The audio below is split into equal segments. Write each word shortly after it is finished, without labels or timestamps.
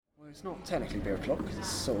It's not technically beer o'clock because it's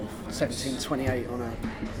sort of 17:28 on a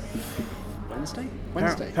Wednesday.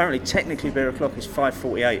 Apparently, technically, beer o'clock is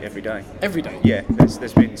 5:48 every day. Every day. Yeah,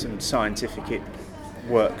 there's been some scientific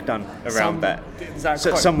work done around that.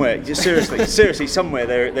 So somewhere, seriously, somewhere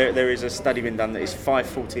there is a study been done that is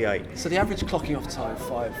 5:48. So the average clocking off time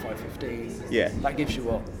 5:15. Yeah. That gives you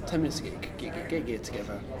what 10 minutes to get geared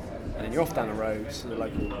together, and then you're off down the road to the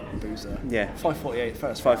local boozer. Yeah. 5:48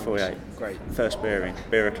 first. 5:48. Great. First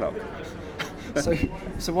beer o'clock.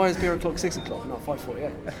 So why is beer o'clock 6 o'clock, not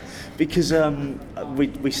 5:48? Because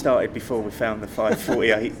we started before we found the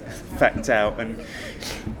 5:48 fact out, and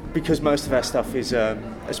because most of our stuff is,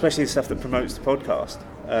 especially the stuff that promotes the podcast,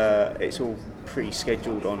 it's all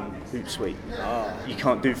pre-scheduled on Hootsuite. You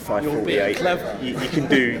can't do 5:48. You're being clever. You can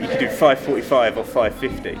do 5:45 or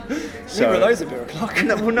 5:50. So neither of those are beer o'clock.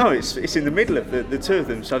 No, it's in the middle of the two of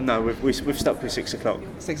them. So no, we've stuck with 6 o'clock.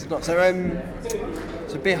 6 o'clock. So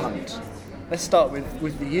Beerhund. Let's start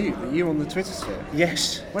with the U on the Twitter sphere.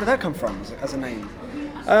 Yes. Where did that come from as a name?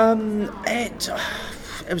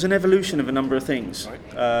 It was an evolution of a number of things.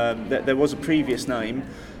 Right. There was a previous name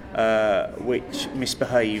which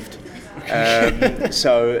misbehaved,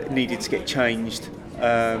 so it needed to get changed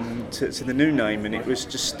to the new name, and it was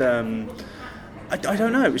just I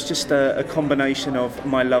don't know. It was just a combination of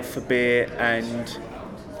my love for beer and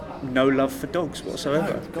no love for dogs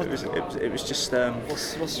whatsoever. It was just.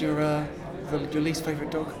 What's your least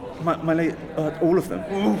favourite dog? All of them.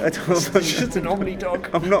 Just an omni dog.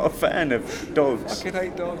 I'm not a fan of dogs. I fucking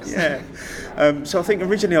hate dogs. Yeah. So I think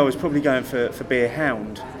originally I was probably going for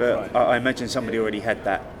Beerhound, but right. I imagine somebody already had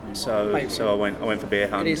that. So I went for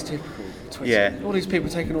Beerhund. It is typical. Twitter. Yeah. All these people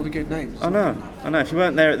taking all the good names. I know. If you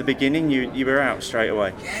weren't there at the beginning, you were out straight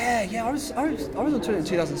away. Yeah. I was on Twitter in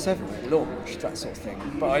 2007 when it launched, that sort of thing,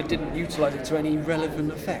 but I didn't utilise it to any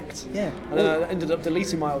relevant effect. Yeah. And then I ended up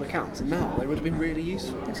deleting my old accounts, and now they would have been really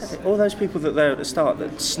useful. Exactly. All those people that there at the start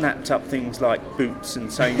that snapped up things like Boots and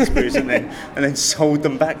Sainsbury's and then sold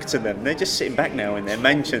them back to them. They're just sitting back now in their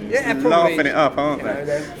mansions, laughing it up, aren't they?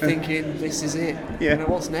 They're thinking, this is it. Yeah.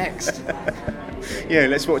 What's next? Yeah,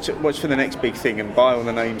 let's watch for the next big thing and buy all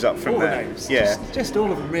the names up from all there. The names. Yeah, just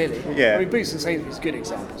all of them really. Yeah. I mean, Boots and Sainsbury's are good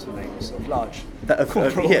examples of names of large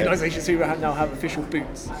corporate organisations who now have official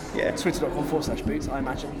Boots. Yeah. Twitter.com/Boots. I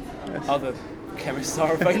imagine other chemists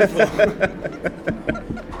are available.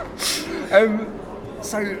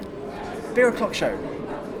 So, beer o'clock show.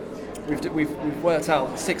 We've worked out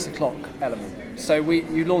the 6 o'clock element. So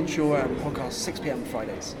you launch your podcast 6 p.m.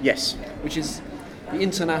 Fridays. Yes. Which is the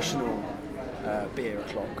international beer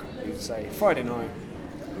o'clock, you'd say. Friday night.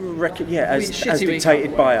 As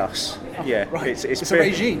dictated by us. Yeah, right. It's a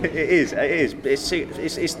regime. It is.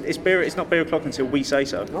 It's beer. It's not beer o'clock until we say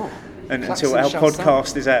so, and until our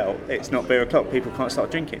podcast is out. It's not beer o'clock. People can't start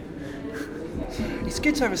drinking. It's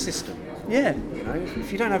good to have a system. Yeah.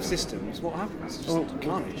 If you don't have systems, what happens? It's just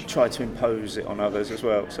carnage. Try to impose it on others as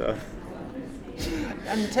well. So.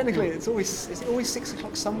 And technically, it's always 6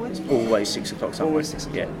 o'clock somewhere. It's always 6 o'clock somewhere. Always 6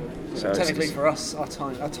 o'clock. Yeah. So technically, for us, our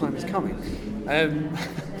time is coming. I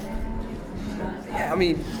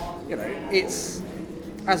mean, it's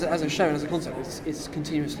as a show and as a concept, it's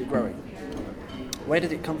continuously growing. Where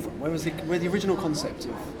did it come from? Where the original concept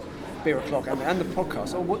of beer o'clock and the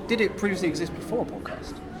podcast, or what did it previously exist before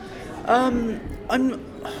podcast? I'm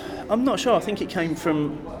not sure. I think it came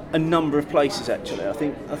from a number of places actually. I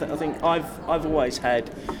think I've always had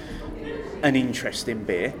an interest in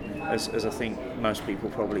beer, as I think most people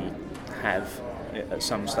probably have at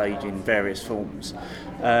some stage in various forms,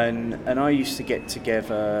 and I used to get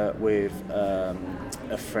together with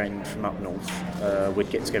a friend from up north. We'd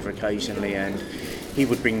get together occasionally, and he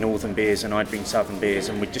would bring northern beers and I'd bring southern beers,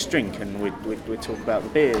 and we'd just drink and we'd talk about the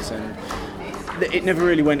beers, and it never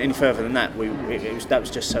really went any further than that. That was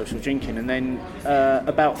just social drinking. And then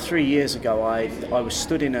about 3 years ago, I was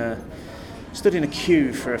stood in a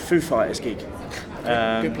queue for a Foo Fighters gig.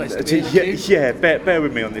 Good place to be. Yeah. Bear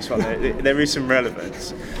with me on this one. There is some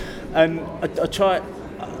relevance, and I try,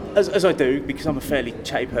 as I do, because I'm a fairly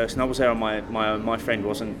chatty person. I was there on my own. My friend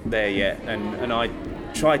wasn't there yet, and I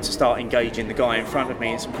tried to start engaging the guy in front of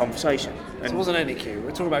me in some conversation. So it wasn't any queue. We're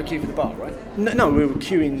talking about a queue for the bar, right? No, we were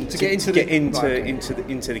queuing to get into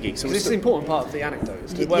the gig. So this is an important part of the anecdote,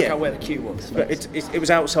 is to work out where the queue was. But it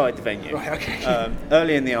was outside the venue. Right. Okay.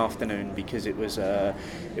 Early in the afternoon, because it was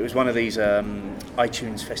one of these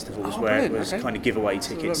iTunes festivals where it was kind of giveaway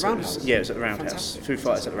tickets. It was at the Roundhouse. Foo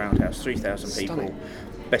Fighters at the Roundhouse. 3,000 people.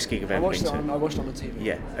 Best gig I've ever been to. I watched it on the TV.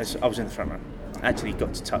 Yeah, I was in the front row. Actually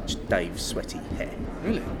got to touch Dave's sweaty hair.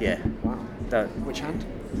 Really? Yeah. Wow. Which hand?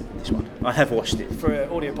 This one. I have washed it. For an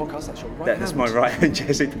audio podcast, that's your right hand. That's my right hand,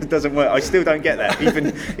 Jess. It doesn't work. I still don't get that,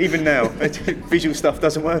 even now. Visual stuff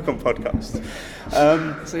doesn't work on podcasts.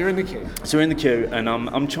 So you're in the queue. So we're in the queue, and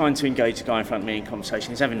I'm trying to engage the guy in front of me in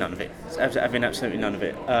conversation. He's having none of it. He's having absolutely none of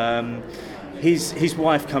it. His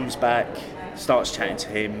wife comes back, starts chatting to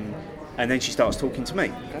him, and then she starts talking to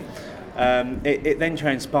me. Okay. It then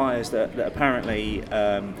transpires that apparently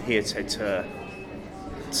he had said to her,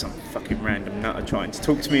 some fucking random nutter trying to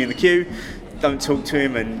talk to me in the queue, don't talk to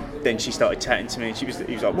him, and then she started chatting to me, and he was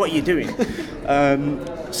like, what are you doing?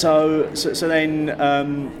 So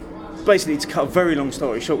then basically, to cut a very long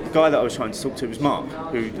story short, the guy that I was trying to talk to was Mark,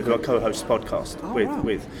 who I co-host the podcast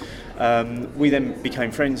with. We then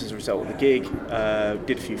became friends as a result of the gig,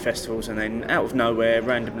 did a few festivals, and then out of nowhere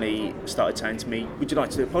randomly started saying to me, would you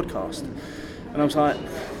like to do a podcast? And I was like,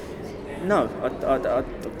 no, I'm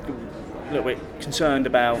a little bit concerned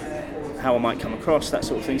about how I might come across, that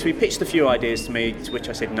sort of thing. So he pitched a few ideas to me, to which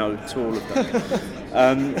I said no to all of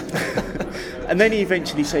them. And then he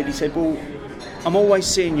eventually said, well, I'm always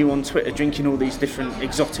seeing you on Twitter drinking all these different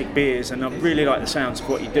exotic beers, and I really like the sounds of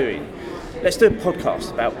what you're doing. Let's do a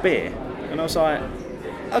podcast about beer. And I was like,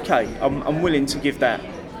 okay, I'm willing to give that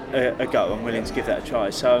a go. I'm willing to give that a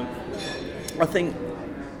try. So I think,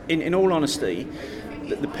 in all honesty,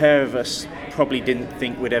 that the pair of us probably didn't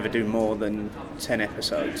think we'd ever do more than 10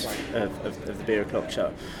 episodes of the Beer O'Clock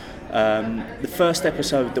show. The first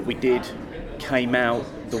episode that we did came out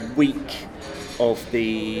the week of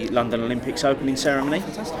the London Olympics opening ceremony.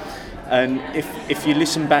 Fantastic. And if you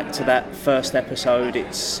listen back to that first episode,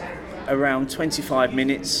 it's around 25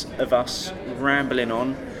 minutes of us rambling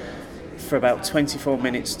on for about 24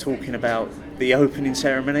 minutes talking about the opening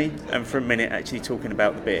ceremony, and for a minute actually talking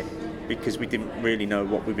about the beer, because we didn't really know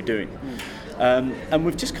what we were doing. And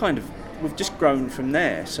we've just grown from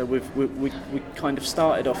there. So we kind of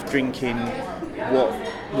started off drinking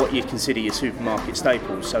what you'd consider your supermarket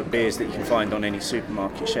staples, so beers that you can find on any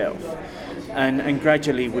supermarket shelf. And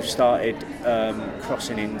gradually we've started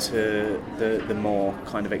crossing into the more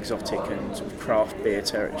kind of exotic and sort of craft beer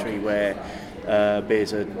territory, where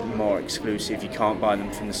beers are more exclusive. You can't buy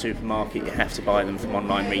them from the supermarket, you have to buy them from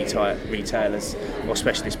online retailers or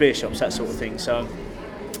specialist beer shops, that sort of thing. So,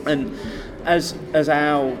 and as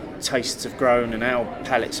our tastes have grown and our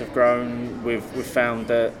palates have grown, we've found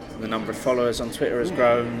that the number of followers on Twitter has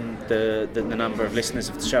grown, the number of listeners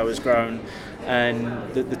of the show has grown,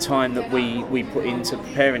 and the time that we put into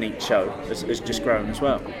preparing each show has just grown as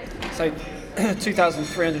well. So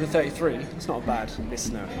 2,333, that's not a bad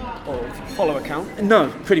listener or follower count.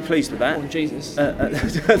 No, pretty pleased with that. Oh, Jesus.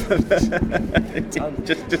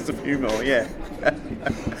 just a few more, yeah.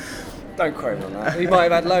 Don't quote me on that. We might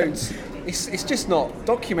have had loads. It's just not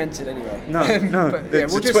documented anyway. No. But, yeah,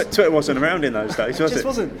 Twitter wasn't around in those days, was it? It just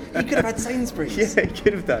wasn't. He could have had Sainsbury's. Yeah, he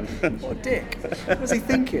could have done. What a dick. What was he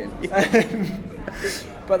thinking?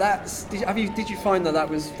 But that's. Did you find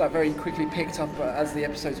that very quickly picked up as the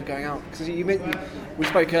episodes were going out? Because we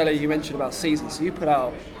spoke earlier. You mentioned about seasons. So you put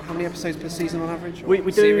out how many episodes per season on average? We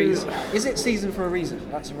do. Series? Is it season for a reason?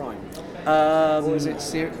 That's a rhyme. Or is it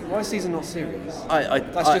series? Why is season not series?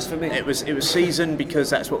 That's just for me. It was season because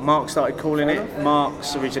that's what Mark started calling it.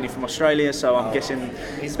 Mark's originally from Australia, so I'm guessing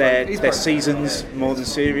they're seasons more than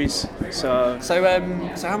series. So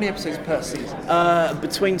how many episodes per season?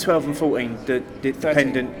 Between 12 and 14,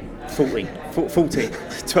 dependent. 14.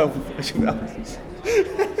 12.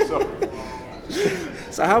 Sorry.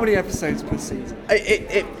 So how many episodes per season?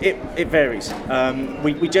 It varies.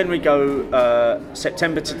 We generally go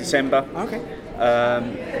September to December. Okay.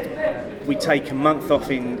 We take a month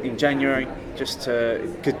off in January, just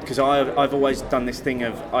because I've always done this thing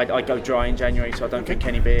of I go dry in January, so I don't drink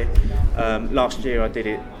any beer. Last year I did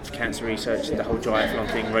it for cancer research, the whole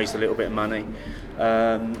triathlon thing, raised a little bit of money.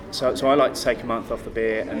 So I like to take a month off the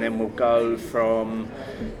beer, and then we'll go from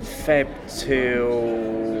Feb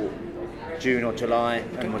till June or July,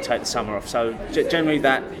 and we'll take the summer off. So generally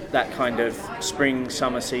that kind of spring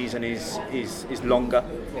summer season is longer,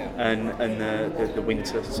 and the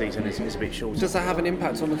winter season is a bit shorter. Does that have an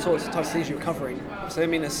impact on the types of things you're covering? So I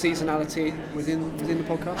mean, a seasonality within the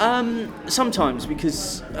podcast? Sometimes,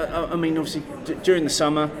 because I mean, obviously during the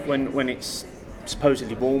summer when it's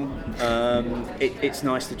supposedly warm, it's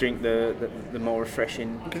nice to drink the more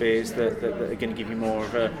refreshing beers that are going to give you more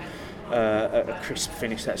of a crisp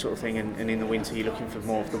finish, that sort of thing, and in the winter you're looking for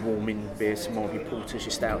more of the warming beers, more of your porters,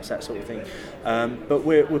 your stouts, that sort of thing. But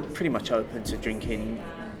we're pretty much open to drinking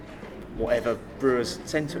whatever brewers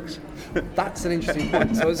send to us. That's an interesting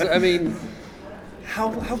point. So I mean,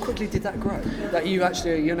 How quickly did that grow? That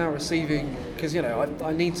you're now receiving, because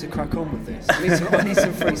I need to crack on with this. I need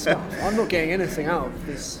some free stuff. I'm not getting anything out of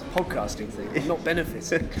this podcasting thing. I'm not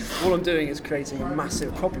benefiting. All I'm doing is creating a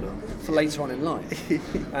massive problem for later on in life,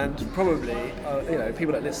 and probably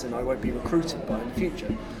people that listen I won't be recruited by in the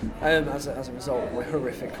future as a result of my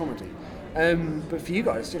horrific comedy. But for you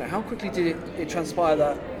guys, how quickly did it transpire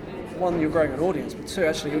that? One, you're growing an audience, but two,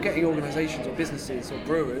 actually, you're getting organisations or businesses or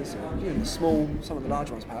brewers, or even the small, some of the large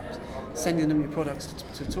ones perhaps, sending them your products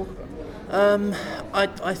to talk about?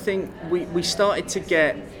 I think we started to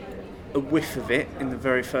get a whiff of it in the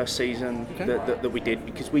very first season that we did,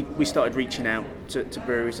 because we started reaching out to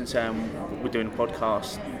breweries and saying, we're doing a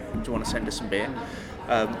podcast, do you want to send us some beer?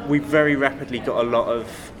 We very rapidly got a lot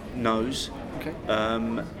of no's,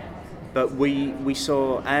 but we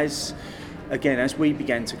saw as we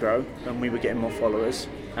began to grow and we were getting more followers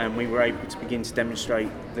and we were able to begin to demonstrate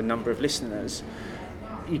the number of listeners,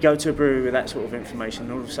 you go to a brewery with that sort of information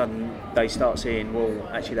and all of a sudden they start seeing, well,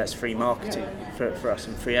 actually that's free marketing for us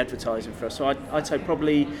and free advertising for us. So I'd say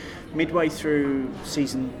probably midway through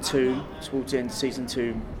season 2, towards the end of season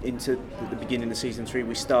 2 into the beginning of season 3,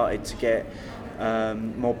 we started to get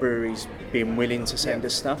more breweries being willing to send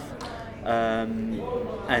us stuff.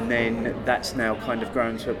 And then that's now kind of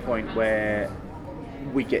grown to a point where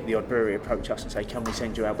we get the odd brewery approach us and say, can we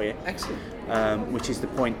send you our beer? Excellent. Which is the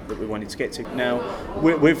point that we wanted to get to. Now,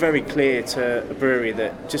 we're very clear to a brewery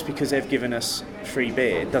that just because they've given us free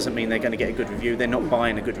beer doesn't mean they're going to get a good review. They're not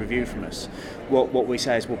buying a good review from us. What we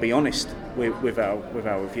say is we'll be honest with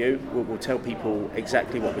our review. We'll tell people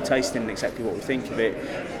exactly what we're tasting and exactly what we think of it,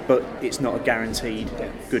 but it's not a guaranteed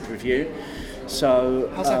good review. So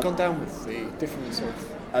how's that gone down with the different sort of?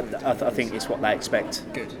 I think it's what they expect.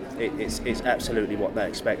 Good. It's absolutely what they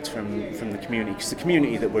expect from the community, because the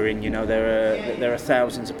community that we're in, there are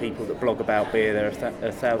thousands of people that blog about beer. There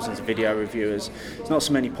are thousands of video reviewers. It's not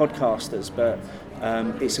so many podcasters, but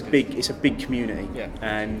it's a big community. Yeah.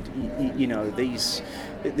 And these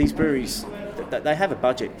breweries, they have a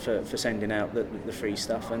budget for sending out the free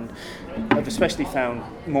stuff, and I've especially found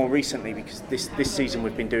more recently, because this season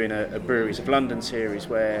we've been doing a Breweries of London series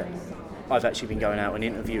where I've actually been going out and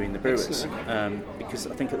interviewing the brewers, because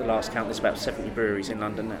I think at the last count there's about 70 breweries in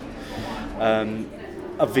London now.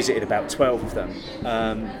 I've visited about 12 of them,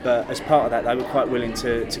 but as part of that they were quite willing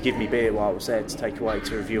to give me beer while I was there to take away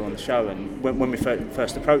to review on the show. And when we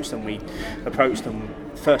first approached them,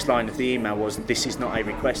 first line of the email was, this is not a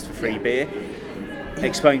request for free beer.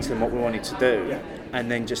 Explained to them what we wanted to do, and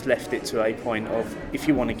then just left it to a point of, if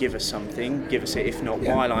you want to give us something, give us it. If not,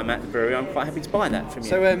 while I'm at the brewery, I'm quite happy to buy that from you.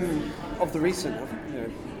 So of the recent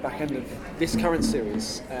back end of this current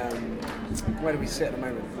series, where do we sit at the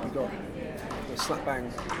moment? We've got slap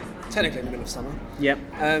bang technically in the middle of summer. Yep.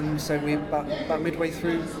 So we're about midway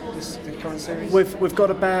through the current series. We've got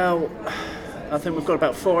about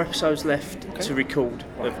 4 episodes left to record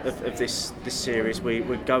of this series.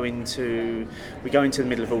 We're going to the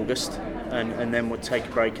middle of August, and then we'll take a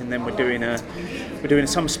break, and then we're doing a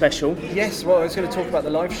summer special. Yes, well, I was going to talk about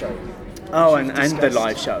the live show. Oh, and the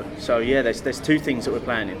live show. So yeah, there's 2 things that we're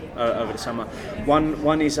planning over the summer.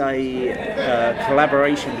 One is a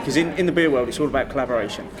collaboration, because in the beer world it's all about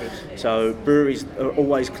collaboration. Good. So breweries are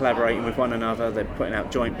always collaborating with one another. They're putting out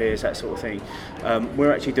joint beers, that sort of thing.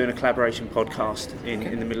 We're actually doing a collaboration podcast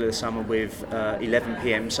in the middle of the summer with 11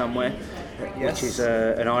 PM Somewhere, which is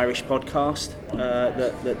an Irish podcast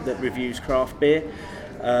that reviews craft beer.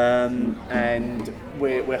 And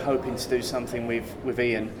we're hoping to do something with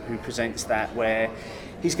Ian, who presents that, where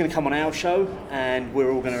he's going to come on our show and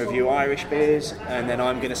we're all going to review Irish beers, and then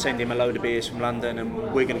I'm going to send him a load of beers from London, and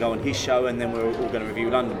we're going to go on his show, and then we're all going to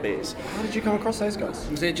review London beers. How did you come across those guys?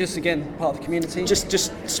 Was it just, again, part of the community?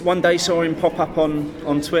 Just one day saw him pop up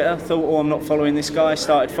on Twitter, thought, I'm not following this guy,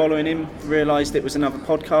 started following him, realised it was another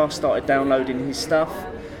podcast, started downloading his stuff.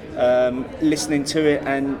 Listening to it,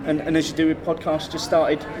 and as you do with podcasts, just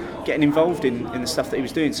started getting involved in the stuff that he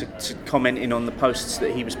was doing, so commenting on the posts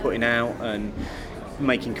that he was putting out and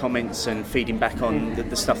making comments and feeding back on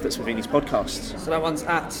the stuff that's within his podcasts. So that one's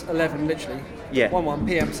at 11 literally? Yeah. 1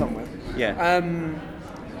 PM somewhere? Yeah.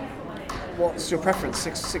 What's your preference,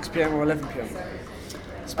 6 PM or 11 PM?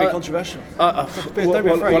 It's a bit controversial.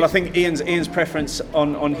 Well, I think Ian's preference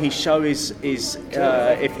on his show is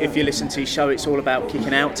if you listen to his show, it's all about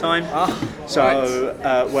kicking out time.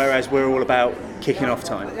 Whereas we're all about kicking off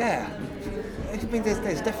time. Yeah. mean,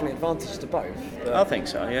 there's definitely advantage to both. I think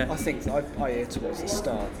so, yeah. I think I ear towards the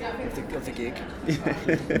start of the gig,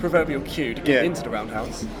 proverbial cue to get into the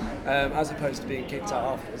roundhouse, as opposed to being kicked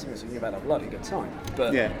out afterwards. So you've had a bloody good time.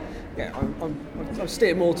 But I'm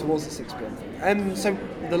steering more towards the 6 p.m. thing. So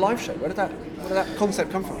the live show, where did that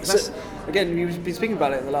concept come from? Again, you've been speaking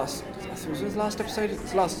about it in the last. I think it was the last episode.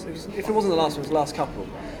 If it wasn't the last one, it was the last couple.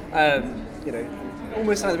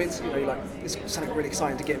 Almost sounds a bit, like it's something really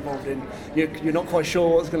exciting to get involved in. You're not quite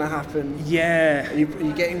sure what's going to happen. Yeah. Are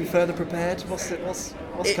you getting further prepared? What's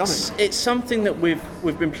coming? It's something that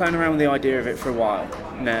we've been playing around with the idea of it for a while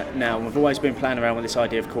now. We've always been playing around with this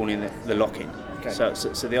idea of calling it the lock-in. Okay.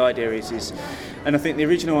 So the idea is, and I think the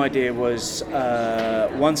original idea was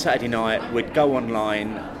one Saturday night we'd go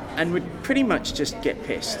online and we'd pretty much just get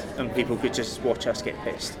pissed, and people could just watch us get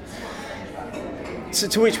pissed. So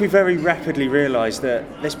to which we very rapidly realised that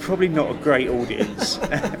there's probably not a great audience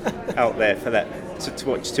out there for that, to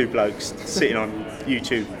watch two blokes sitting on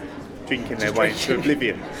YouTube drinking their way into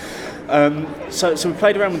oblivion. So we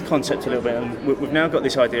played around with the concept a little bit, and we've now got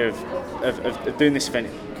this idea of doing this event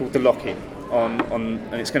called the Lock-In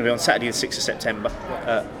and it's going to be on Saturday the 6th of September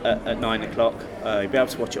at 9 o'clock. You'll be able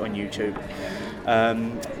to watch it on YouTube.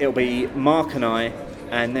 It'll be Mark and I,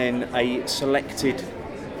 and then a selected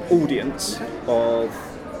audience of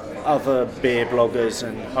other beer bloggers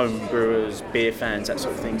and home brewers, beer fans, that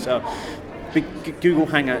sort of thing. So Google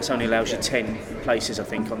Hangouts only allows you 10 places, I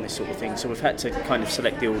think, on this sort of thing. So we've had to kind of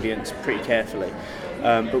select the audience pretty carefully.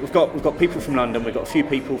 But we've got people from London, we've got a few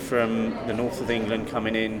people from the north of England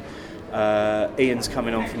coming in. Ian's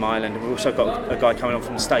coming on from Ireland, and we've also got a guy coming on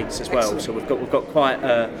from the States as well. So we've got quite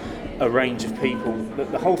a range of people.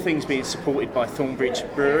 The whole thing's being supported by Thornbridge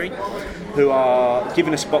Brewery, who are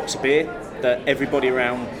giving us a box of beer that everybody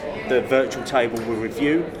around the virtual table will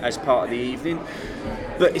review as part of the evening.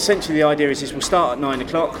 But essentially the idea is we'll start at 9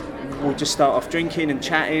 o'clock. We'll just start off drinking and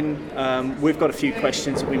chatting. We've got a few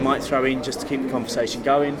questions that we might throw in just to keep the conversation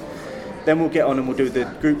going. Then we'll get on and we'll do the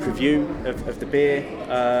group review of the beer.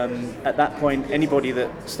 At that point, anybody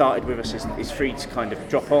that started with us is free to kind of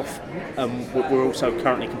drop off. We're also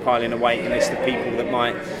currently compiling a waiting list of people that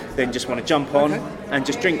might then just want to jump on and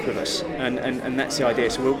just drink with us. And that's the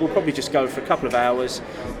idea. So we'll probably just go for a couple of hours,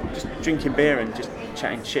 just drinking beer and just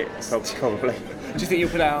chatting shit, probably. Do you think you'll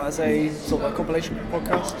put it out as a sort of a compilation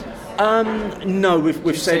podcast? No, we've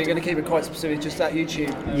said... So you're going to keep it quite specific, just that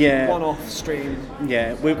YouTube one-off stream?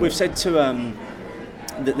 Yeah, we've said to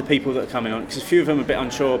the people that are coming on, because a few of them are a bit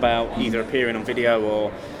unsure about either appearing on video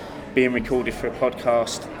or being recorded for a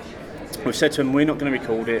podcast. We've said to them, we're not going to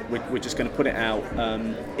record it, we're just going to put it out.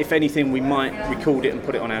 If anything, we might record it and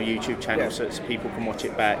put it on our YouTube channel so people can watch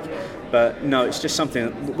it back. But no, it's just something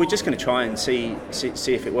that we're just going to try and see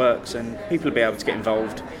if it works, and people will be able to get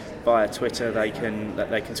involved via Twitter. They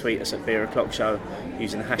can tweet us at Beer O'Clock Show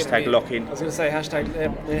using the hashtag Lock-In. I was going to say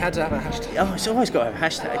hashtag. They had to have a hashtag. Oh, it's always got to have a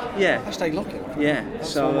hashtag. Yeah. Hashtag Lock-In. Yeah. That's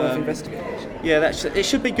so worth investigating. Yeah, it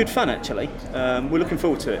should be good fun actually. We're looking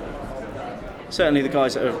forward to it. Certainly, the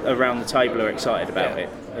guys that are around the table are excited about it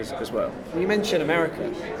as well. You mentioned America,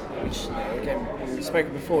 which again we've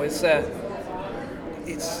spoken before. It's an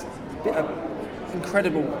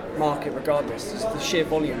incredible market, regardless. It's the sheer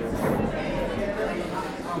volume of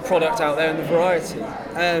the product out there and the variety.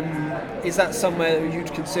 Is that somewhere that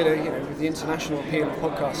you'd consider, with the international appeal of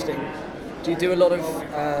podcasting? Do you do a lot of?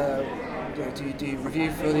 Do you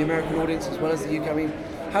review for the American audience as well as the UK? I mean,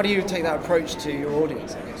 how do you take that approach to your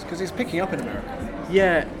audience, I guess? Because it's picking up in America.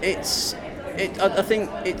 Yeah, I think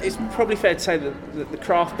it's probably fair to say that the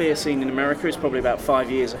craft beer scene in America is probably about 5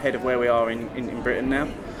 years ahead of where we are in Britain now.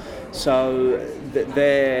 So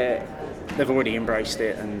they've already embraced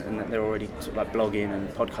it, and they're already sort of like blogging and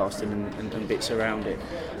podcasting and bits around it.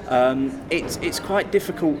 It's quite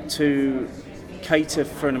difficult to cater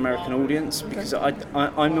for an American audience because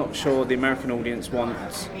I'm not sure the American audience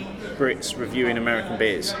wants Brits reviewing American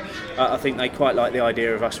beers. I think they quite like the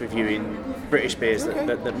idea of us reviewing British beers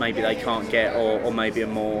that maybe they can't get or maybe are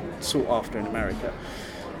more sought after in America.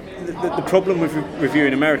 The problem with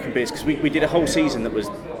reviewing American beers, because we did a whole season that was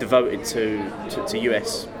devoted to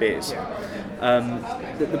US beers.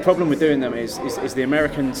 The problem with doing them is the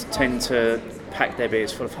Americans tend to pack their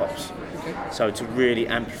beers full of hops, so to really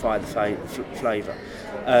amplify the flavour.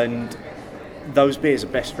 And those beers are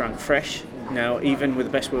best drunk fresh. Now, even with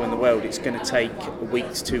the best will in the world, it's going to take a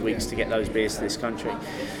week to 2 weeks to get those beers to this country.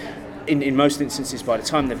 In most instances, by the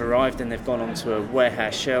time they've arrived and they've gone onto a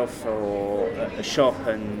warehouse shelf or a shop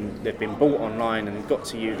and they've been bought online and got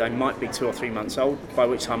to you, they might be 2 or 3 months old, by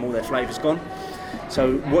which time all their flavour's gone.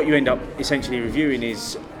 So what you end up essentially reviewing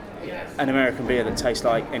is an American beer that tastes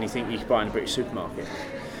like anything you could buy in a British supermarket.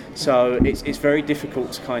 So it's very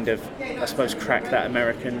difficult to kind of, I suppose, crack that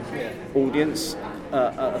American audience.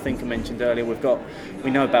 I think I mentioned earlier,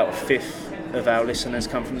 we know about a fifth of our listeners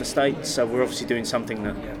come from the States, so we're obviously doing something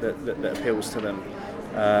that appeals to them.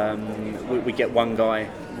 We get one guy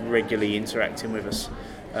regularly interacting with us,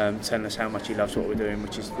 telling us how much he loves what we're doing,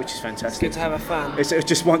 which is fantastic. It's good to have a fan. It's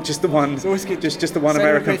just the one. It's always good. Just the one Send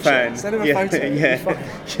American fan. Send him a photo. Yeah.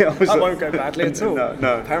 That won't go badly at all.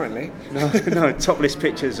 No. Apparently. No. Topless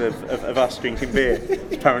pictures of us drinking beer.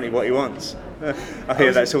 It's apparently what he wants. I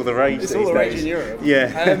hear that's all the rage. It's these all the rage days. in Europe.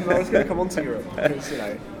 Yeah. I was going to come on to Europe because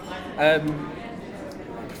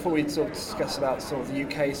before we sort of discuss about sort of the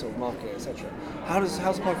UK sort of market, etc. How's the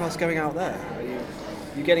podcast going out there?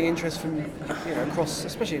 Are you getting interest from across,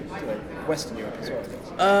 especially Western Europe as well? I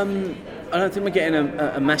guess? I don't think we're getting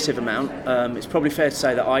a massive amount. It's probably fair to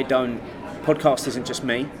say that podcast isn't just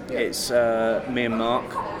me. Yeah. It's me and Mark,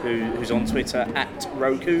 who's on Twitter at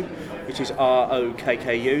Roku, which is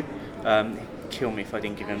ROKKU. Kill me if I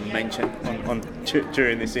didn't give him a mention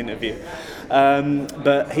during this interview.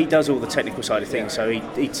 But he does all the technical side of things, so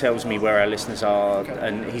he tells me where our listeners are,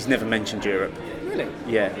 and he's never mentioned Europe. Really?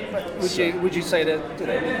 Yeah. Would you say that the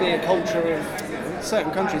beer culture of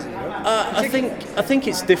certain countries in Europe? I think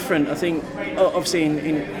it's different. I think obviously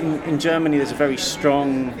in Germany there's a very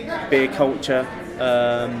strong beer culture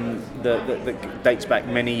that dates back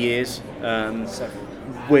many years.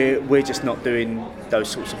 We're just not doing those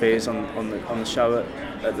sorts of beers on the show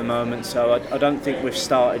at the moment. So I don't think we've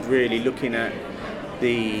started really looking at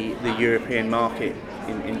the European market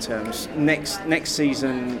in terms next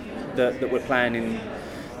season that we're planning.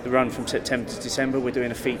 The run from September to December, we're doing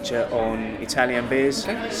a feature on Italian beers,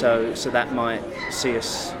 so that might see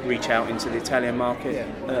us reach out into the Italian market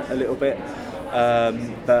a little bit.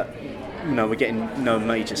 But we're getting no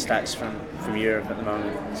major stats from Europe at the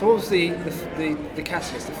moment. So what was the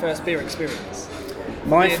catalyst, the first beer experience?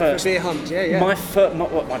 My first Beerhund,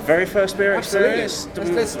 my very first beer experience.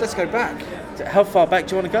 Let's go back. How far back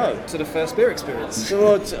do you want to go? To the first beer experience.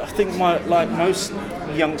 Well, I think like most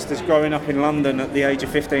youngsters growing up in London at the age of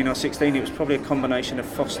 15 or 16, it was probably a combination of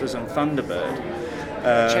Foster's and Thunderbird.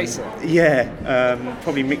 Chaser. Yeah,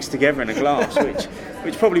 probably mixed together in a glass,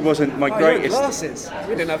 which probably wasn't my greatest. Glasses.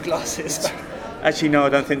 We didn't have glasses. Actually, no, I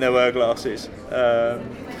don't think there were glasses.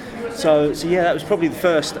 So yeah, that was probably the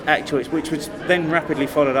first actual, which was then rapidly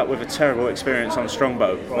followed up with a terrible experience on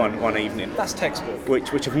Strongbow one evening. That's textbook.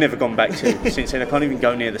 Which I've never gone back to since then. I can't even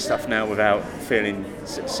go near the stuff now without feeling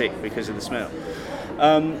sick because of the smell.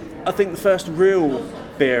 I think the first real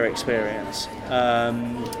beer experience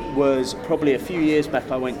was probably a few years back.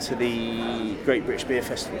 I went to the Great British Beer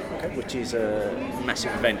Festival, which is a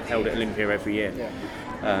massive event held at Olympia every year.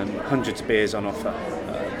 Yeah. Hundreds of beers on offer.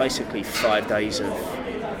 Basically 5 days of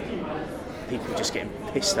people just getting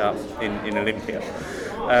pissed up in Olympia.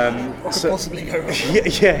 What could possibly go wrong?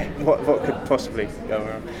 Yeah, what could possibly go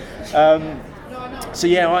wrong? So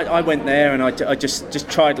yeah, I went there and I just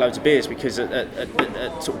tried loads of beers because at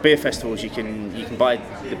sort of beer festivals you can buy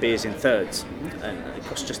the beers in thirds and it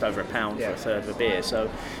costs just over £1 for a third of a beer. So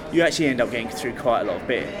you actually end up getting through quite a lot of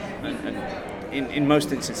beer and in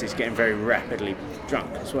most instances getting very rapidly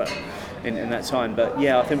drunk as well in that time. But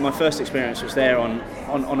yeah, I think my first experience was there on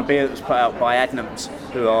a beer that was put out by Adnams,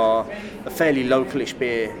 who are a fairly localish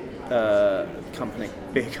beer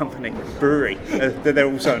brewery. They're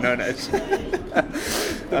also known as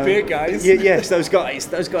the beer guys. Yes, those guys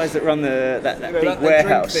that run that big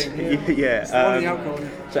warehouse. Yeah.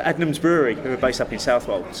 So Adnams Brewery, who are based up in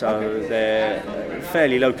Southwold, so they're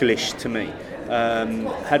fairly localish to me.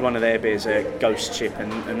 Had one of their beers, a Ghost Chip,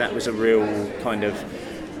 and that was a real kind of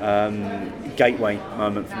gateway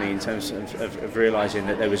moment for me in terms of realising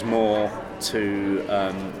that there was more to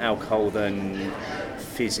alcohol than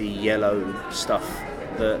fizzy yellow stuff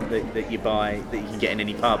that you buy that you can get in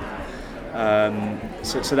any pub.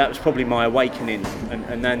 So that was probably my awakening,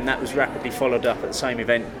 and then that was rapidly followed up at the same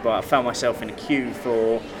event. But I found myself in a queue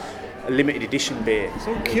for a limited edition beer. It's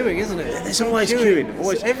all queuing, isn't it? There's always queuing.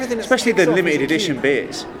 Always, especially the limited edition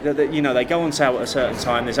beers. They go on sale at a certain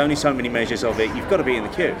time. There's only so many measures of it. You've got to be in the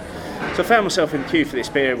queue. So I found myself in the queue for this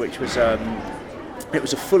beer, which was it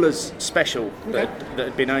was a Fuller's Special that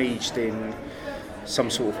had been aged in some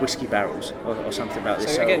sort of whiskey barrels or something about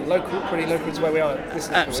this. So again, pretty local to where we are.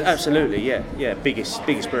 Absolutely, yeah. Biggest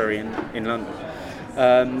brewery in London.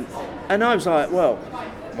 And I was like, well,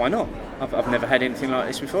 why not? I've never had anything like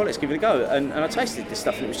this before, let's give it a go. And I tasted this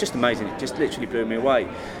stuff and it was just amazing, it just literally blew me away.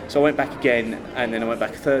 So I went back again, and then I went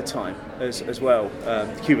back a third time as well.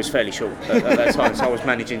 The queue was fairly short at that time, so I was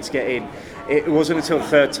managing to get in. It wasn't until the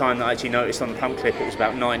third time that I actually noticed on the pump clip it was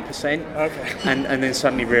about 9%, Okay. and then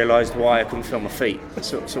suddenly realised why I couldn't feel my feet,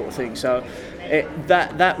 sort of thing. So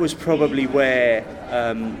that was probably where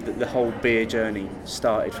the whole beer journey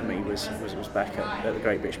started for me, was back at the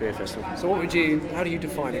Great British Beer Festival. So how do you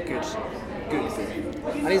define a good beer?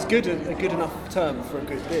 And is good a good enough term for a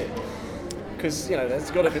good beer? Because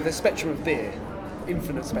there's got to be the spectrum of beer,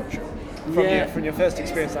 infinite spectrum. From your first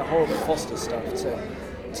experience, that horrible Foster stuff,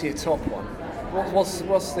 to your top one.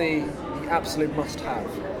 What's the absolute must-have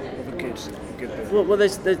of a good beer? Well,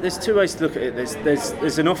 there's two ways to look at it.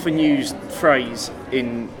 There's an often used phrase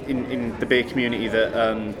in the beer community that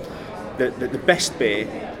the best beer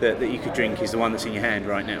that you could drink is the one that's in your hand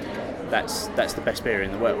right now. That's the best beer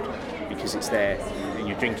in the world, because it's there and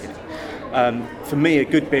you're drinking it. For me, a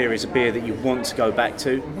good beer is a beer that you want to go back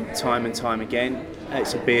to time and time again.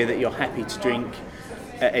 It's a beer that you're happy to drink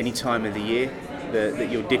at any time of the year, that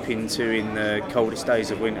you'll dip into in the coldest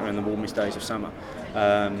days of winter and the warmest days of summer.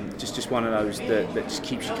 Just one of those that just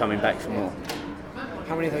keeps you coming back for more.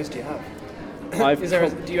 How many of those do you have?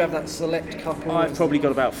 Do you have that select couple? I've probably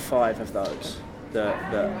got about 5 of those that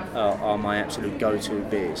are my absolute go-to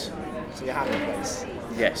beers. So your happy place?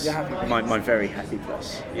 Yes, your happy place. My very happy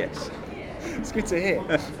place, yes. It's good to hear.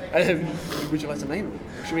 Would you like to name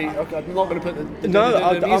it? Should we? Okay, I'm not going to put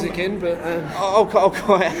the music in, but I'll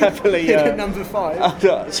quite happily. Number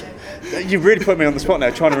 5. You've really put me on the spot now,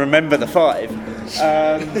 trying to remember the 5.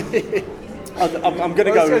 I'm going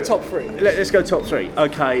to go. Let's go top 3. Let's go top 3.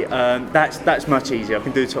 Okay, that's much easier. I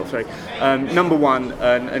can do top 3. Number 1,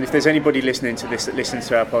 and if there's anybody listening to this that listens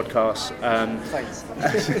to our podcast, thanks.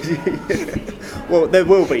 Well, there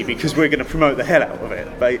will be, because we're going to promote the hell out of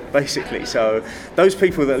it, basically. So those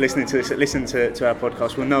people that are listening to this, that listen to our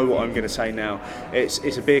podcast, will know what I'm going to say now.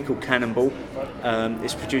 It's a beer called Cannonball.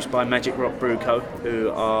 It's produced by Magic Rock Brew Co.,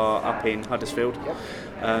 who are up in Huddersfield. Yep.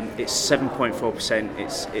 It's 7.4%.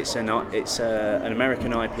 It's an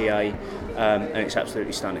American IPA, and it's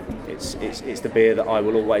absolutely stunning. It's the beer that I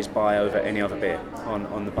will always buy over any other beer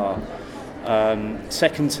on the bar.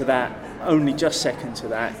 Second to that, only just second to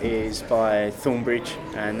that, is by Thornbridge,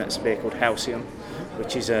 and that's a beer called Halcyon,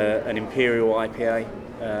 which is an Imperial IPA.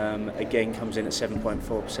 Again, comes in at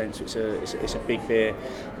 7.4%, so it's a big beer,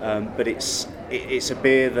 but it's a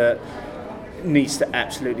beer that needs to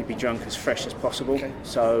absolutely be drunk as fresh as possible. Okay.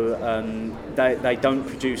 So they don't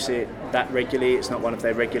produce it that regularly. It's not one of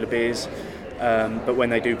their regular beers. But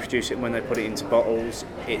when they do produce it, when they put it into bottles,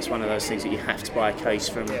 it's one of those things that you have to buy a case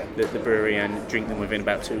from the brewery and drink them within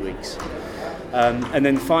about 2 weeks. And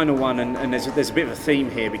then the final one, and there's a bit of a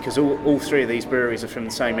theme here, because all 3 of these breweries are from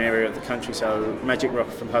the same area of the country. So Magic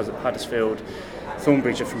Rock from Huddersfield,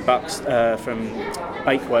 Thornbridge are from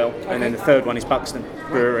Bakewell, and then the third one is Buxton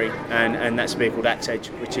Brewery, and that's a beer called Axe Edge,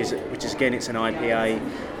 which is again, it's an IPA,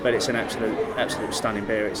 but it's an absolute stunning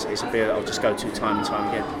beer. It's a beer that I'll just go to time and time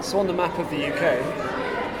again. So on the map of the UK,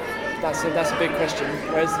 that's a big question.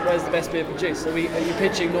 Where's the best beer produced? Are you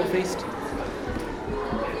pitching northeast?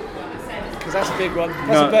 Because that's a big one.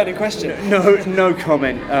 That's a burning question. No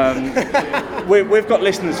comment. We've got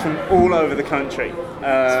listeners from all over the country.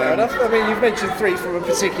 Fair enough. I mean, you've mentioned 3 from a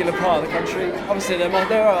particular part of the country. Obviously,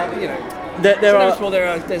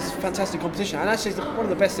 there's fantastic competition, and actually, one of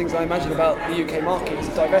the best things I imagine about the UK market is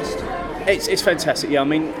diversity. It's fantastic. Yeah, I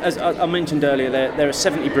mean, as I mentioned earlier, there are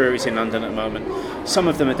 70 breweries in London at the moment. Some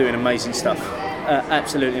of them are doing amazing stuff,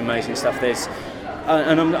 absolutely amazing stuff. There's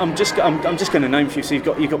and I'm just going to name a few. So you've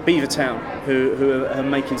got Beavertown, who are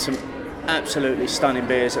making some absolutely stunning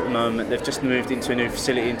beers at the moment. They've just moved into a new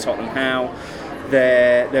facility in Tottenham How.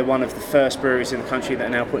 They're one of the first breweries in the country that are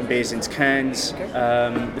now putting beers into cans.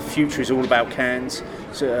 Okay. The future is all about cans,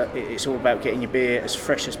 so it's all about getting your beer as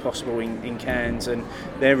fresh as possible in cans, and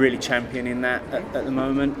they're really championing that at the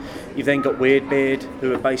moment. You've then got Weirdbeard,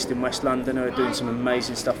 who are based in West London, who are doing some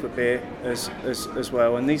amazing stuff with beer as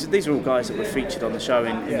well. And these are all guys that were featured on the show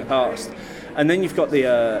in the past. And then you've got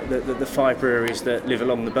the 5 breweries that live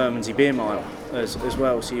along the Bermondsey Beer Mile as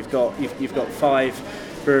well. So you've got 5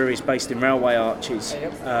 breweries based in railway arches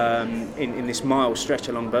in this mile stretch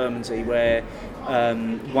along Bermondsey, where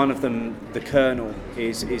one of them, the Colonel,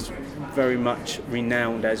 is very much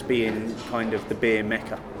renowned as being kind of the beer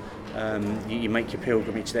mecca. You make your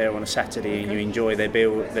pilgrimage there on a Saturday and you enjoy their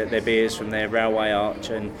beers from their railway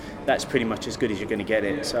arch, and that's pretty much as good as you're going to get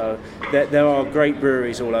it. So there are great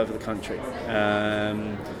breweries all over the country.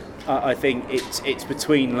 I think it's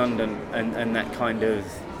between London and that kind of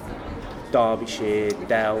Derbyshire,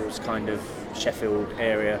 Dales, kind of Sheffield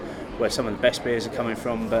area, where some of the best beers are coming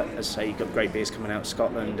from. But as I say, you've got great beers coming out of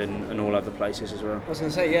Scotland and all other places as well. I was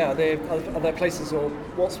going to say, yeah, are there places, or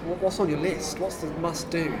what's on your list? What's the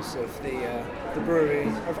must-dos of the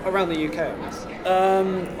brewery around the UK, I guess?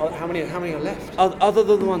 How many are left? Other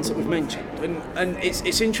than the ones that we've mentioned, and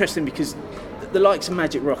it's interesting because the likes of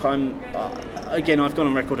Magic Rock, again, I've gone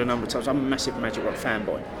on record a number of times, I'm a massive Magic Rock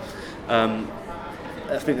fanboy.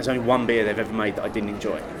 I think there's only one beer they've ever made that I didn't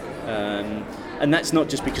enjoy. And that's not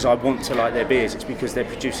just because I want to like their beers, it's because they're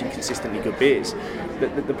producing consistently good beers.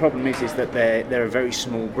 The problem is that they're a very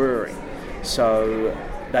small brewery, so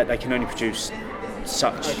that they can only produce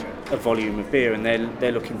such a volume of beer, and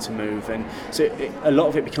they're looking to move, and so a lot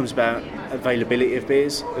of it becomes about availability of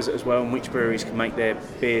beers as well, and which breweries can make their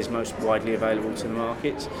beers most widely available to the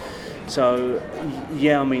markets. So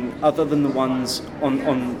yeah, I mean, other than the ones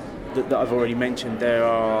on that I've already mentioned, there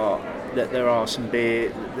are some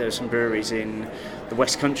breweries in the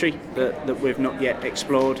West Country that we've not yet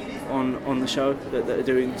explored on the show that are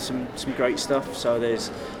doing some great stuff. So there's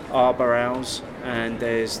Arbor Owls and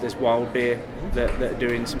there's Wild Beer that are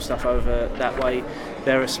doing some stuff over that way.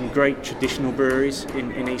 There are some great traditional breweries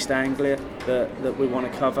in East Anglia that we want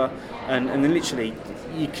to cover, and then literally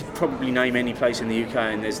you could probably name any place in the UK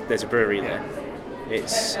and there's a brewery there.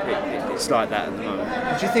 It's like that at the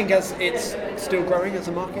moment. Do you think it's still growing as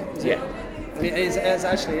a market? Is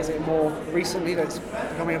it more recently that it's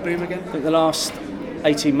becoming a boom again? I think the last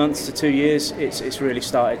 18 months to 2 years, it's really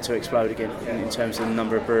started to explode again in terms of the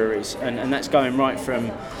number of breweries, and that's going right from,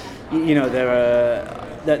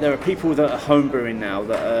 there are people that are home brewing now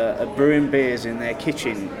that are brewing beers in their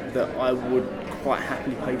kitchen that I would quite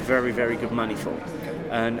happily pay very, very good money for,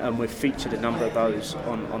 and we've featured a number of those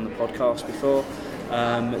on the podcast before.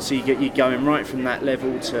 So you're going right from that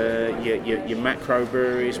level to your macro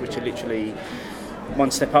breweries, which are literally one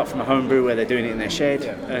step up from a home brew where they're doing it in their shed,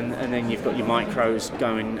 and then you've got your micros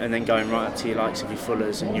going right up to your likes of your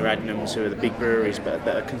Fullers and your Adnams, who are the big breweries but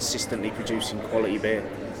that are consistently producing quality beer.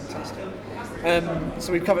 Fantastic.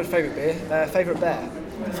 So we've covered favourite beer. Favourite bear?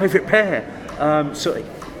 Favourite bear? Sooty.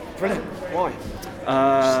 Brilliant. Why?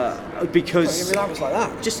 Because that was like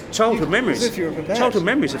that. Just childhood memories. As if you were prepared. Childhood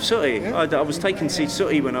memories of Sooty. Yeah. I was taken to see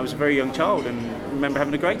Sooty when I was a very young child and remember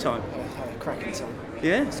having a great time. Cracking time.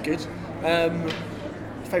 Yeah. That's good.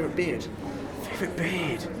 Favourite beard? Favourite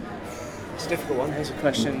beard? It's a difficult one. There's a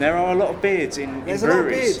question. There are a lot There's breweries. a lot of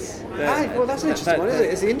beards. Well, that's an interesting one, isn't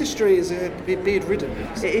it? Is the industry beard-ridden?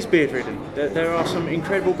 It is beard-ridden. There are some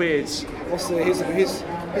incredible beards.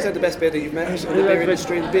 Who's had the best beard that you've met in the beer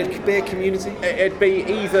industry, in the beer community? It'd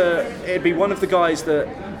be one of the guys that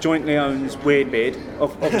jointly owns Weird Beard,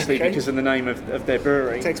 obviously because of the name of their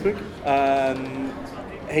brewery. Textbook.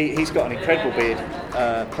 He's got an incredible beard,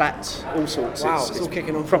 plaits, all sorts. Wow, it's all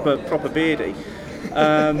kicking off. Proper beardy.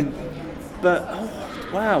 But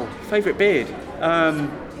wow, favourite beard.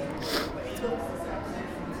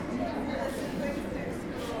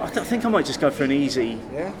 I think I might just go for an easy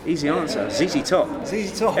answer. ZZ Top.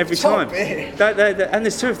 ZZ Top. Every Top time. Beard. And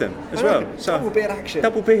there's two of them as well. So double beard action.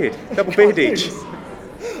 Double beardage.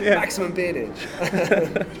 Yeah. Maximum beardage.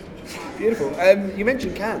 Beautiful. You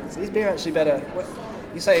mentioned cans. Is beer actually better?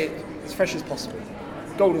 You say it's fresh as possible.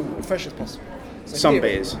 Golden, fresh as possible. So some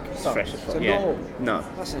beers, fresh as possible. So yeah. not all. No.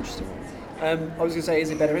 That's an interesting one. I was going to say, is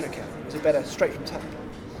it better in a can? Is it better straight from tap?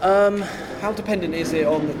 How dependent is it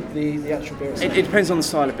on the actual beer itself? It depends on the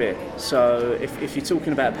style of beer. So if you're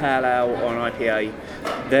talking about a pale ale or an IPA,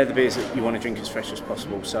 they're the beers that you want to drink as fresh as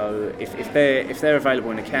possible. So if they're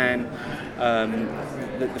available in a can,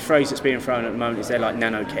 the phrase that's being thrown at the moment is they're like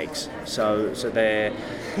nano kegs. So they're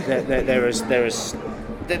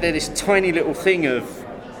this tiny little thing of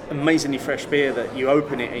amazingly fresh beer that you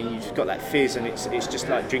open it and you've got that fizz, and it's just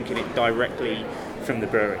like drinking it directly from the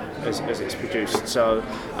brewery as it's produced. So,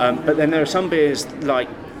 but then there are some beers like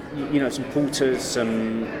some porters,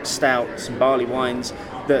 some stouts, some barley wines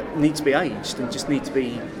that need to be aged and just need to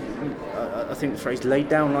be, I think the phrase, laid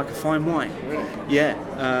down like a fine wine. Really? Yeah,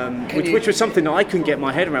 which was something that I couldn't get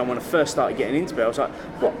my head around when I first started getting into it. I was like,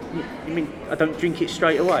 what? You mean I don't drink it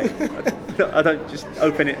straight away? I don't just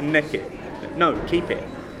open it and neck it? No, keep it.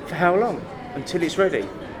 For how long? Until it's ready.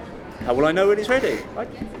 How will I know when it's ready?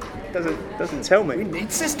 Doesn't tell me. We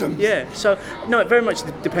need systems. Yeah, so no, it very much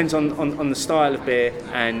depends on the style of beer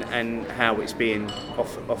and how it's being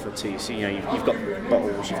offered to you. So you've got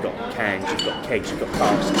bottles, you've got cans, you've got kegs, you've got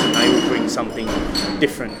casks, and they all bring something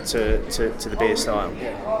different to the beer style.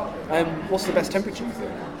 What's the best temperature?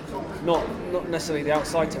 not necessarily the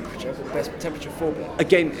outside temperature, but the best temperature for beer?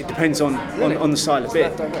 Again, it depends on the style of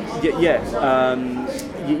beer.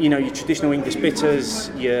 Your traditional English bitters,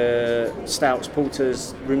 your stouts,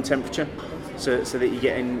 porters, room temperature, so that you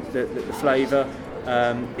get in the flavour.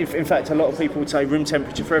 In fact, a lot of people would say room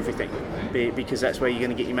temperature for everything, because that's where you're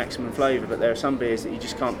going to get your maximum flavour. But there are some beers that you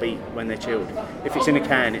just can't beat when they're chilled. If it's in a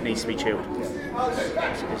can, it needs to be chilled.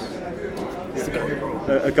 It's the golden rule.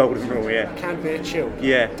 A golden rule, yeah. Canned beer chilled.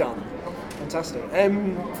 Yeah. Done. Fantastic.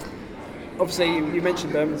 Obviously, you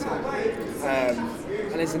mentioned Birmingham,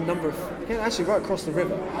 and there's a number of actually right across the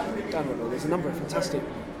river, downriver. There's a number of fantastic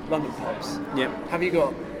London pubs. Yep. Have you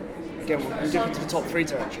got? Again, we'll dip into the top 3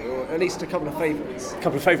 territory, or at least a couple of favourites. A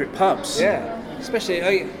couple of favourite pubs. Yeah,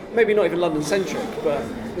 especially maybe not even London centric, but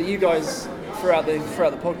that you guys throughout the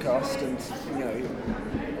podcast, and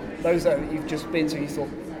those that you've just been to, you thought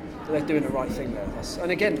they're doing the right thing there.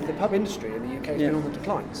 And again, the pub industry in the UK has been on the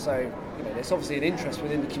decline, so there's obviously an interest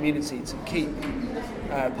within the community to keep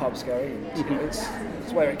pubs going. And,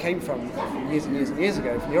 it's where it came from years and years and years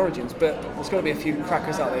ago, from the origins. But there's got to be a few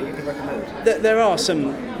crackers out there you can recommend. There are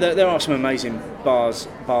some amazing bars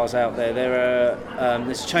out there.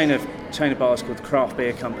 There's a chain of bars called the Craft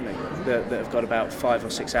Beer Company that have got about 5 or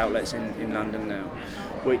 6 outlets in London now.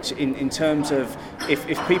 Which, in terms of if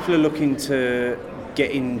people are looking to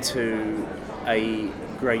get into a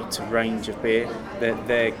great range of beer,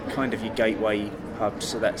 they're kind of your gateway pubs.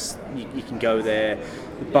 So that's you can go there.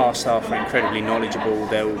 The bar staff are incredibly knowledgeable.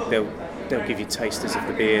 They'll give you tasters of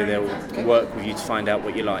the beer. They'll work with you to find out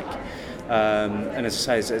what you like. And as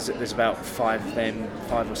I say, there's about 5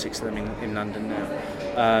 or 6 of them in London now.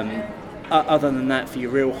 Other than that, for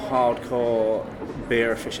your real hardcore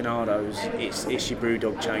beer aficionados, it's your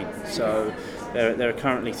Brewdog chain. So there are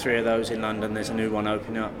currently 3 of those in London. There's a new one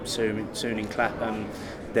opening up soon in Clapham.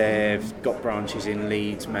 They've got branches in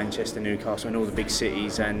Leeds, Manchester, Newcastle, and all the big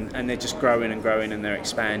cities, and they're just growing, and they're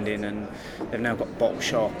expanding, and they've now got bottle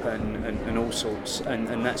shop and all sorts,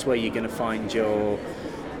 and that's where you're going to find your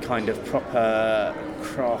kind of proper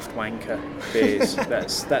craft wanker beers.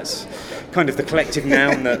 That's kind of the collective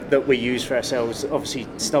noun that we use for ourselves, obviously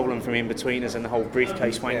stolen from In-Betweeners and the whole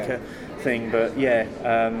briefcase wanker thing, but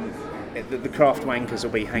the craft wankers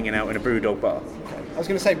will be hanging out in a Brewdog bar. I was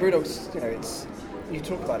going to say Brewdogs, you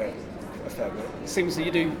talk about it a fair bit. It seems that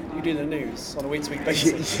you do the news on a week-to-week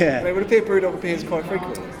basis. Yeah. It would appear Brewdog appears quite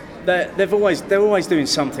frequently. They're always doing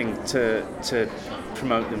something to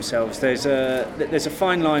promote themselves. There's a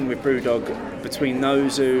fine line with Brewdog between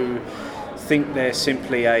those who think they're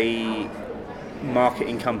simply a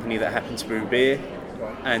marketing company that happens to brew beer,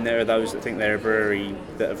 right, and there are those that think they're a brewery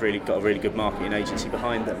that have really got a really good marketing agency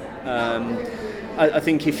behind them. I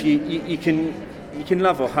think if you can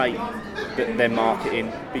love or hate their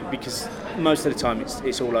marketing, because most of the time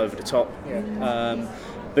it's all over the top. Yeah.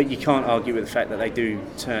 But you can't argue with the fact that they do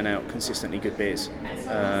turn out consistently good beers,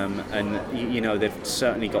 and they've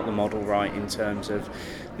certainly got the model right in terms of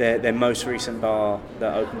their most recent bar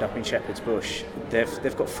that opened up in Shepherd's Bush.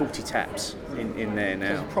 They've got 40 taps in there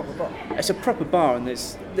now. It's a proper bar. It's a proper bar, and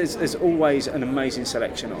there's always an amazing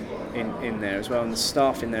selection in there as well. And the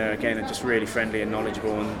staff in there again are just really friendly and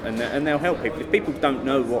knowledgeable, and they'll help people. If people don't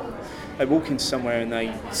know what, they walk into somewhere and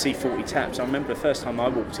they see 40 taps. I remember the first time I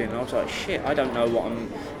walked in, I was like, shit, I don't know what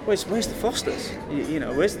where's the Fosters?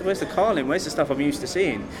 Where's the Carlin? Where's the stuff I'm used to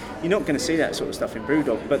seeing? You're not going to see that sort of stuff in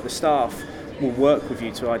Brewdog, but the staff will work with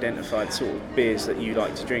you to identify the sort of beers that you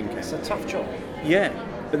like to drink. It's a tough job. Yeah,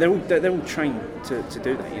 but they're all trained to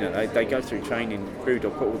do that. They go through training.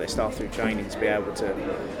 Brewdog put all their staff through training to be able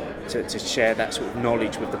to share that sort of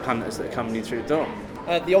knowledge with the punters that are coming in through the door.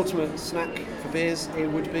 The ultimate snack for beers, it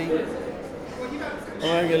would be.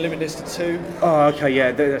 I'm going to limit this to 2. Oh, okay,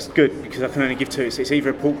 yeah, that's good, because I can only give 2. It's either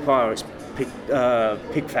a pork pie or it's pig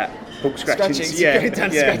fat, pork scratchings. Scratchings.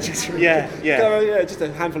 Yeah. Just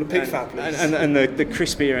a handful of pig fat, please. And the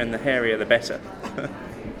crispier and the hairier, the better.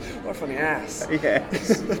 What a funny ass. Yeah.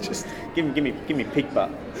 Just give me pig butt,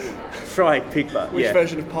 fried pig butt. Which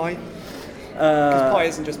version of pie? Because pie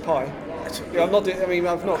isn't just pie. Yeah, I've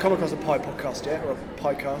not come across a pie podcast yet, or a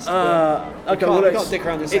piecast. Okay, can't dick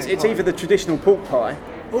around this. It's either the traditional pork pie.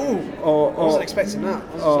 Ooh, I wasn't expecting that.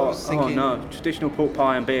 I was thinking, traditional pork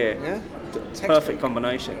pie and beer. Yeah, perfect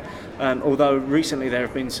combination. Although recently there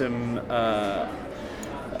have been some,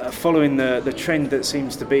 following the trend that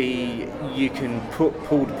seems to be, you can put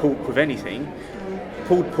pulled pork with anything.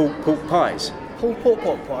 Pulled pork pies. Pulled pork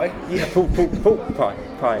pie. Yeah, pulled pie.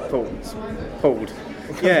 Pulled.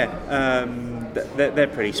 Yeah, they're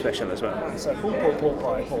pretty special as well. So pork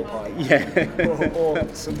pie. Yeah. or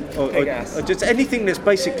some pig ass. Or just anything that's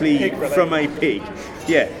basically from a pig.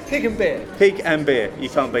 Yeah. Pig and beer. Pig and beer. You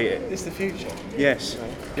can't beat it. It's the future. Yes.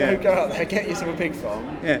 Go out there, get yourself a pig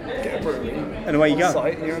farm. Yeah. Get a brewery. And away you go.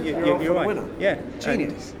 Site, you're right. winner. Yeah.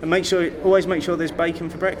 Genius. And always make sure there's bacon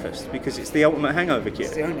for breakfast because it's the ultimate hangover cure.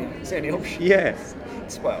 It's the only option. Yeah.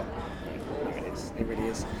 It really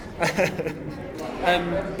is.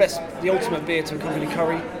 The ultimate beer to accompany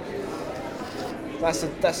curry. That's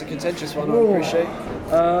a contentious one. I appreciate.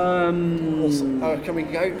 Can we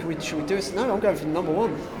go? Should we do this? No, I'm going for number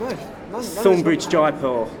one. No. Thornbridge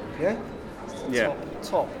Jaipur. Yeah. Yeah.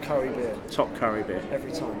 Top curry beer. Top curry beer.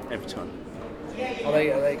 Every time. Are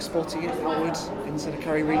they exporting it outwards into the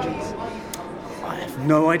curry regions? I have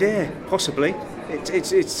no idea. Possibly.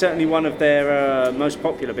 It's certainly one of their most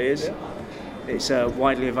popular beers. Yeah. It's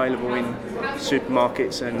widely available in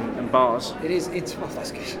supermarkets and bars. It is.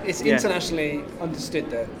 That's good. It's internationally understood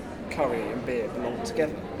that curry and beer belong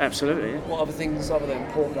together. Absolutely. Yeah. What other things other than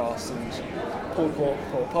pork ass and pork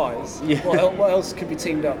pies? Yeah. What else could be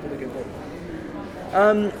teamed up with a good beer?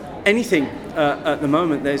 Anything. At the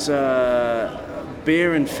moment, there's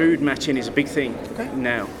beer and food matching is a big thing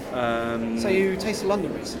now. So you tasted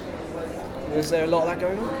London recently. Was there a lot of that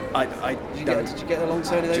going on? Did you get along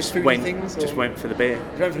to any of those food things? Just went for the beer.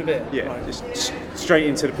 You went for the beer? Yeah, right. just straight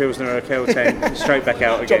into the Pilsner Hotel tent, straight back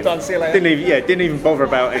out again. Job done, see you later. Didn't even bother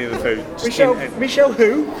about any of the food. Michelle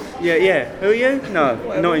who? Yeah. Who are you? No,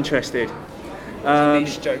 Whatever. Not interested. A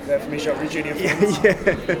niche joke there for Michelle from Junior Friends.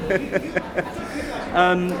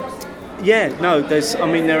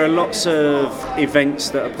 There are lots of events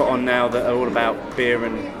that are put on now that are all about beer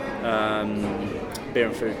and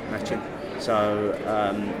food matching. So,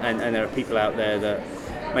 and there are people out there that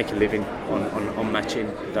make a living on matching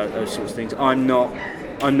those sorts of things. I'm not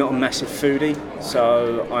a massive foodie,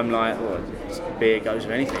 so I'm like, beer goes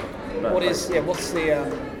with anything. But what is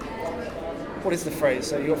the phrase?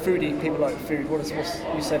 So you're foodie, people like food.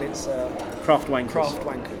 You said it's craft wankers. Craft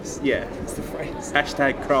wankers. Yeah, that's the phrase.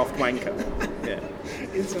 #craft wanker. Yeah.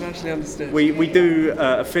 Internationally understood. We do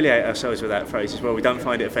affiliate ourselves with that phrase as well. We don't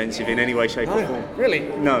find it offensive in any way, shape or form. Really?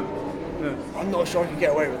 No. I'm not sure I could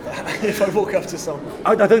get away with that if I walk up to someone.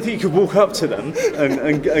 I don't think you could walk up to them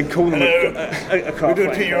and call them a craft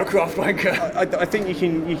wanker. You're a craft wanker. I think you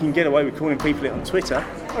can get away with calling people it on Twitter.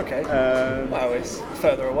 Okay. Well, it's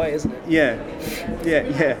further away, isn't it?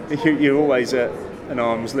 Yeah. You're always at an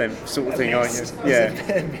arm's length sort of thing, aren't you?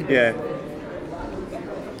 Yeah.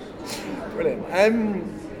 Brilliant.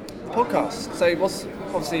 The podcast. So what's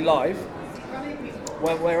obviously live.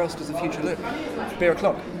 Where else does the future look? Beer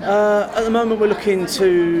O'Clock? At the moment we're looking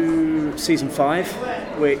to season 5,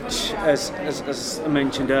 which as I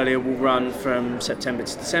mentioned earlier will run from September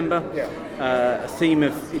to December. Yeah. A theme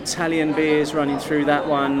of Italian beers running through that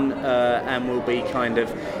one, and will be kind of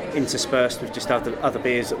interspersed with just other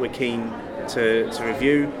beers that we're keen to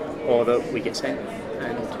review or that we get sent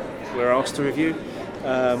and we're asked to review.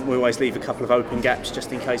 We always leave a couple of open gaps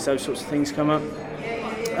just in case those sorts of things come up.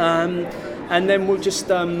 And then we'll just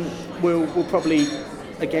we'll probably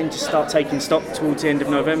again just start taking stock towards the end of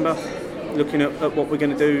November, looking at what we're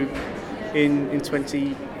going to do in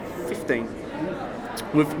 2015.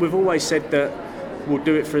 We've always said that we'll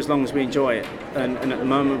do it for as long as we enjoy it, and at the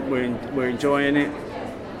moment we're enjoying it.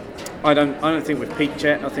 I don't think we've peaked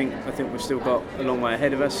yet. I think we've still got a long way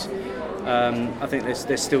ahead of us. I think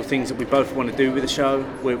there's still things that we both want to do with the show.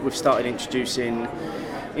 We've started introducing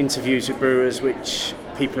interviews with brewers, which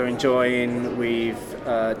people are enjoying. We've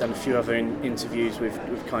done a few other interviews with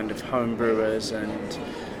kind of home brewers and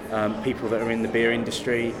people that are in the beer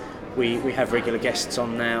industry. We have regular guests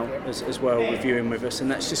on now as well reviewing with us,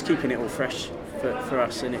 and that's just keeping it all fresh for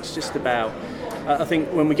us. And it's just about, I think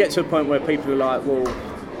when we get to a point where people are like, well,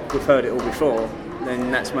 we've heard it all before,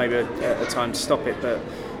 then that's maybe a time to stop it, but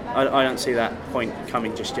I don't see that point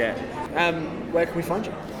coming just yet. Where can we find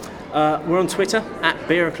you? We're on Twitter at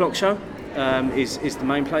Beer O'Clock Show. Is the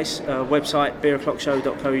main place. Website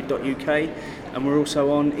beeroclockshow.co.uk, and we're also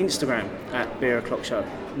on Instagram at Beer O'Clock Show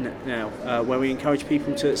now, where we encourage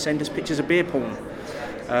people to send us pictures of beer porn.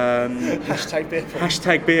 Hashtag beer porn.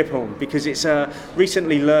 Hashtag beer porn, because it's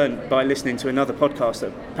recently learned by listening to another podcast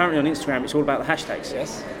that apparently on Instagram it's all about the hashtags.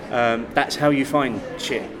 Yes. That's how you find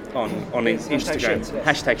shit on Instagram. Shit, yes.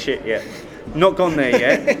 Hashtag shit, yeah. Not gone there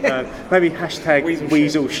yet. Maybe hashtag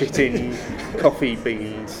weasel shitting coffee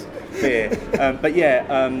beans. Beer. But yeah,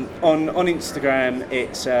 on Instagram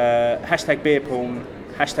it's hashtag beer porn,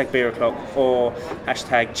 hashtag beer o'clock, or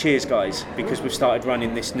hashtag cheers guys, because we've started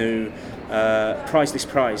running this new Prize this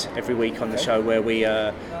prize every week on the show, where we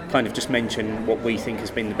kind of just mention what we think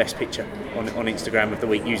has been the best picture on Instagram of the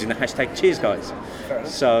week using the hashtag Cheers Guys.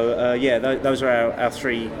 So those are our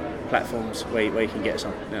 3 platforms where you can get us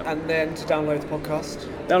on. Yeah. And then to download the podcast?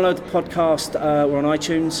 Download the podcast, we're on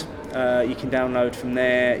iTunes. You can download from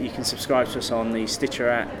there. You can subscribe to us on the Stitcher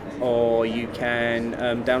app, or you can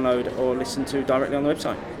download or listen to directly on the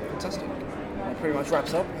website. Fantastic. That pretty much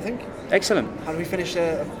wraps up, I think. Excellent. How do we finish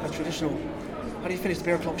a traditional... How do you finish the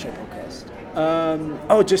Beer O'Clock Show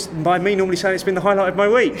podcast? Just by me normally saying it's been the highlight of my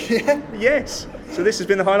week. Yeah? Yes. So this has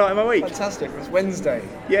been the highlight of my week. Fantastic. It's Wednesday.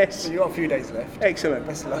 Yes. So you've got a few days left. Excellent.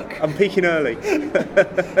 Best of luck. I'm peaking early.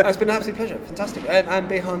 It's been an absolute pleasure. Fantastic. And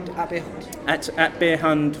Beerhund at Beerhund. At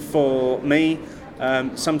Beerhund for me.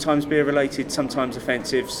 Sometimes beer related, sometimes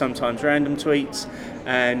offensive, sometimes random tweets.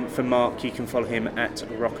 And for Mark, you can follow him at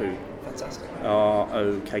Roku. Fantastic.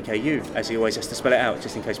 ROKKU, as he always has to spell it out,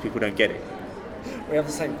 just in case people don't get it. We have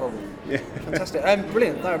the same problem. Yeah. Fantastic.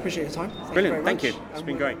 Brilliant. No, I appreciate your time. Brilliant. Thank you. It's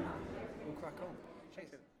been great. We'll crack on. Cheers.